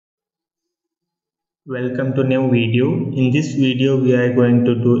Welcome to new video. In this video we are going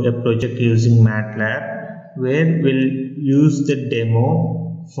to do a project using MATLAB where we'll use the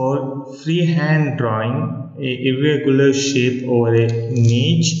demo for freehand drawing a irregular shape over an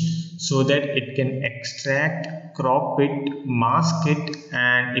image so that it can extract, crop it, mask it,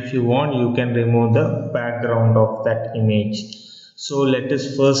 and if you want you can remove the background of that image. So let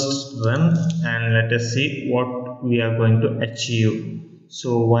us first run and let us see what we are going to achieve.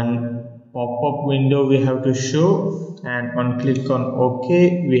 So one pop-up window we have to show, and on click on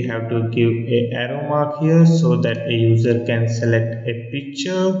OK we have to give a arrow mark here so that a user can select a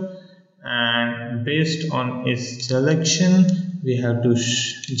picture, and based on its selection we have to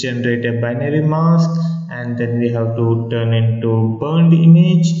generate a binary mask, and then we have to turn into burned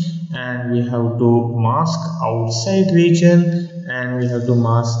image, and we have to mask outside region, and we have to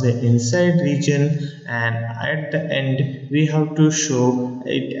mask the inside region, and at the end we have to show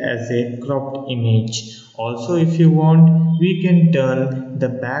it as a cropped image. Also, if you want, we can turn the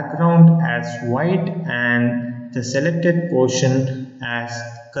background as white and the selected portion as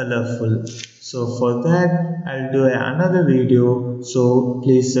colorful. So for that I'll do another video, so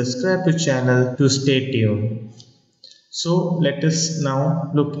please subscribe to channel to stay tuned. So let us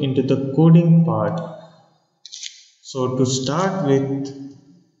now look into the coding part. So to start with,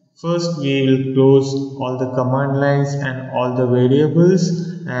 first we will close all the command lines and all the variables,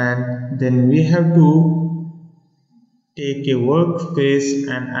 and then we have to take a workspace,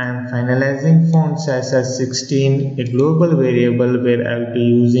 and I am finalizing font size as 16, a global variable where I will be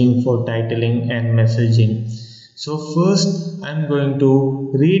using for titling and messaging. So first I am going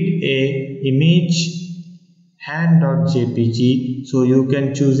to read a image hand.jpg, so you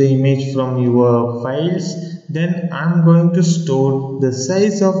can choose an image from your files. Then I'm going to store the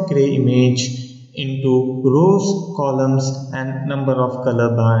size of gray image into rows, columns and number of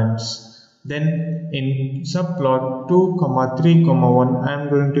color bands. Then in subplot 2, 3, 1 I'm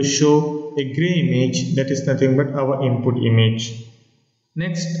going to show a gray image that is nothing but our input image.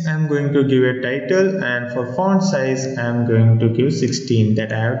 Next I'm going to give a title, and for font size I'm going to give 16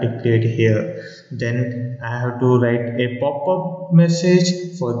 that I have declared here. Then I have to write a pop-up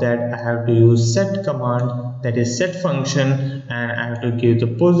message. For that I have to use set command, that is set function, and I have to give the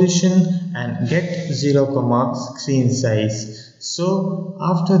position and get 0, screen size. So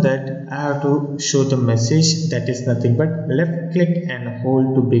after that I have to show the message, that is nothing but left click and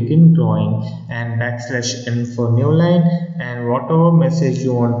hold to begin drawing, and \n for new line, and whatever message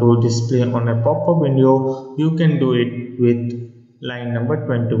you want to display on a pop-up window you can do it with line number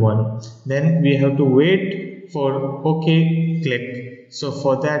 21. Then we have to wait for OK click. So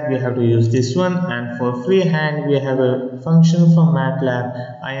for that we have to use this one, and for freehand we have a function from MATLAB,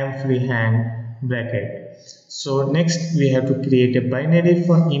 I am freehand bracket. So next we have to create a binary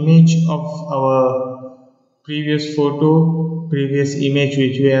for image of our previous image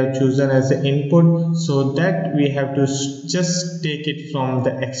which we have chosen as the input. So that we have to just take it from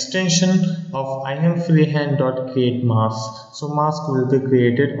the extension of imfreehand.create mask. So mask will be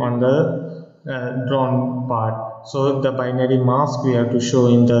created on the drawn part. So the binary mask we have to show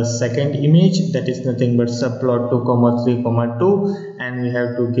in the second image, that is nothing but subplot 2, 3, 2, and we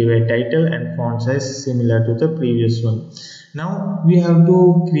have to give a title and font size similar to the previous one. Now we have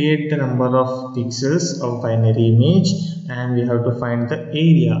to create the number of pixels of binary image, and we have to find the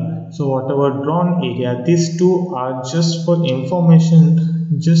area. So whatever drawn area, these two are just for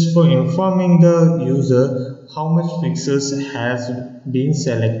information, just for informing the user how much pixels has been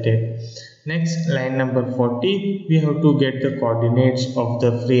selected. Next, line number 40, we have to get the coordinates of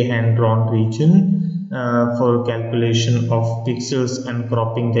the freehand drawn region for calculation of pixels and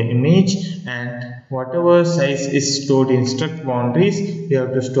cropping the image, and whatever size is stored in struct boundaries we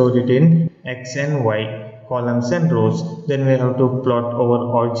have to store it in x and y, columns and rows. Then we have to plot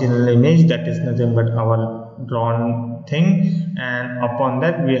our original image, that is nothing but our drawn thing, and upon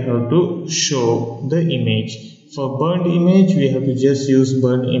that we have to show the image. For burned image we have to just use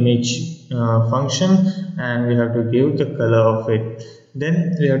burn image function, and we have to give the color of it.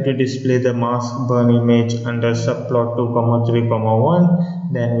 Then we have to display the mask burn image under subplot 2, 3,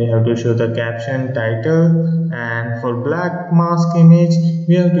 1. Then we have to show the caption, title, and for black mask image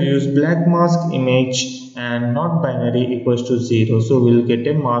we have to use black mask image and not binary equals to 0, so we will get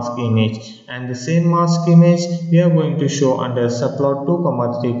a mask image, and the same mask image we are going to show under subplot 2,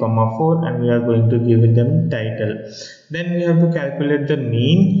 3, 4, and we are going to give them title. Then we have to calculate the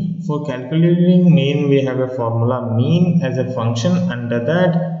mean. For calculating mean, we have a formula mean as a function. Under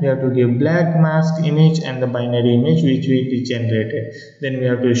that, we have to give black mask image and the binary image which we generated. Then we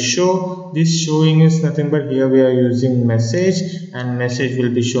have to show. This showing is nothing but here we are using message, and message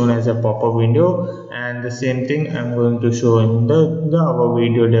will be shown as a pop-up window, and the same thing I'm going to show in our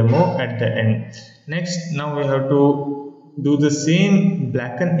video demo at the end. Next, now we have to do the same,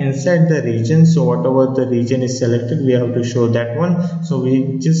 blacken inside the region. So whatever the region is selected, we have to show that one. So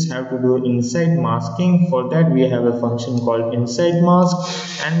we just have to do inside masking. For that, we have a function called inside mask,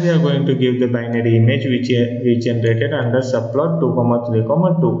 and we are going to give the binary image which we generated under subplot 2,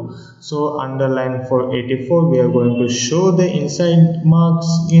 3, 2. So under line 484, we are going to show the inside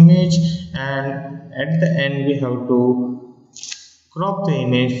mask image, and at the end we have to crop the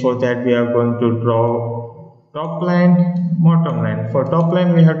image. For that, we are going to draw top line, bottom line. For top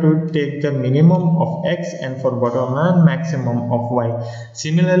line, we have to take the minimum of x, and for bottom line, maximum of y.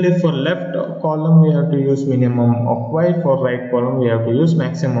 Similarly, for left column, we have to use minimum of y. For right column, we have to use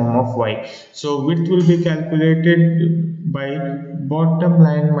maximum of y. So width will be calculated by bottom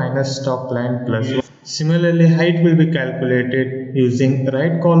line minus top line plus y. Similarly, height will be calculated using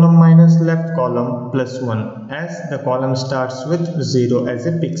right column minus left column plus 1, as the column starts with 0 as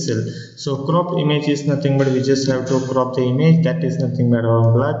a pixel. So cropped image is nothing but we just have to crop the image, that is nothing but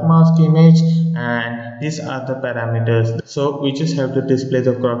our black mask image, and these are the parameters. So we just have to display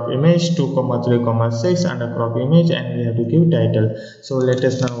the cropped image 2, 3, 6 under crop image, and we have to give title. So let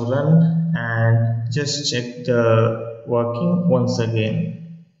us now run and just check the working once again.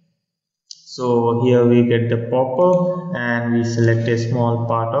 So here we get the pop-up, and we select a small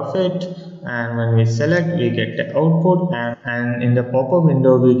part of it, and when we select, we get the output, and in the pop-up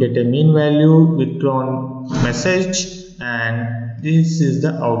window we get a mean value withdrawn message, and this is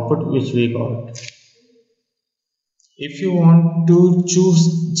the output which we got. If you want to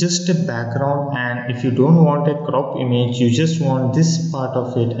choose just a background, and if you don't want a crop image, you just want this part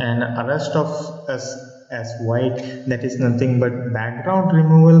of it and the rest of us as white, that is nothing but background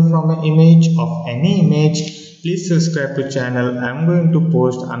removal from an image of any image, please subscribe to channel. I'm going to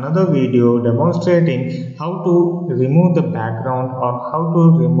post another video demonstrating how to remove the background, or how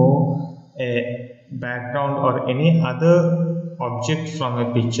to remove a background or any other object from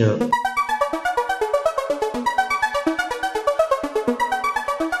a picture.